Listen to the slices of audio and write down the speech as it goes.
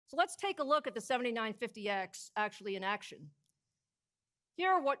So let's take a look at the 7950X actually in action.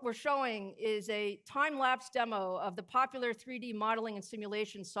 Here, what we're showing is a time-lapse demo of the popular 3D modeling and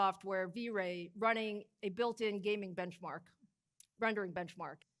simulation software V-Ray running a built-in gaming benchmark, rendering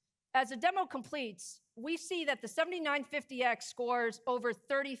benchmark. As the demo completes, we see that the 7950X scores over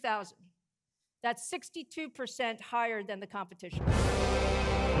 30,000. That's 62% higher than the competition.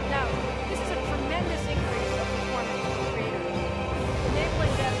 Now, this is a tremendous increase of performance for creators,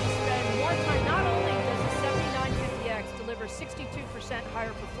 enabling them to spend more time. Not only does the 7950X deliver 62%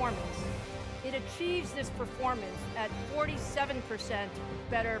 higher performance, it achieves this performance at 47%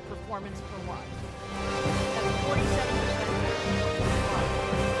 better performance per watt. That's 47% better per watt.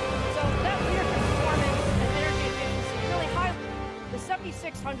 So that leadership performance and energy efficiency really highlights. The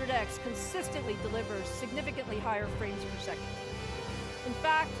 7600X consistently delivers significantly higher frames per second. In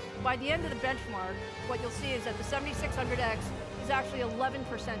fact, by the end of the benchmark, what you'll see is that the 7600X is actually 11%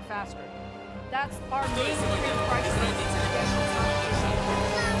 faster. That's our mainstream price.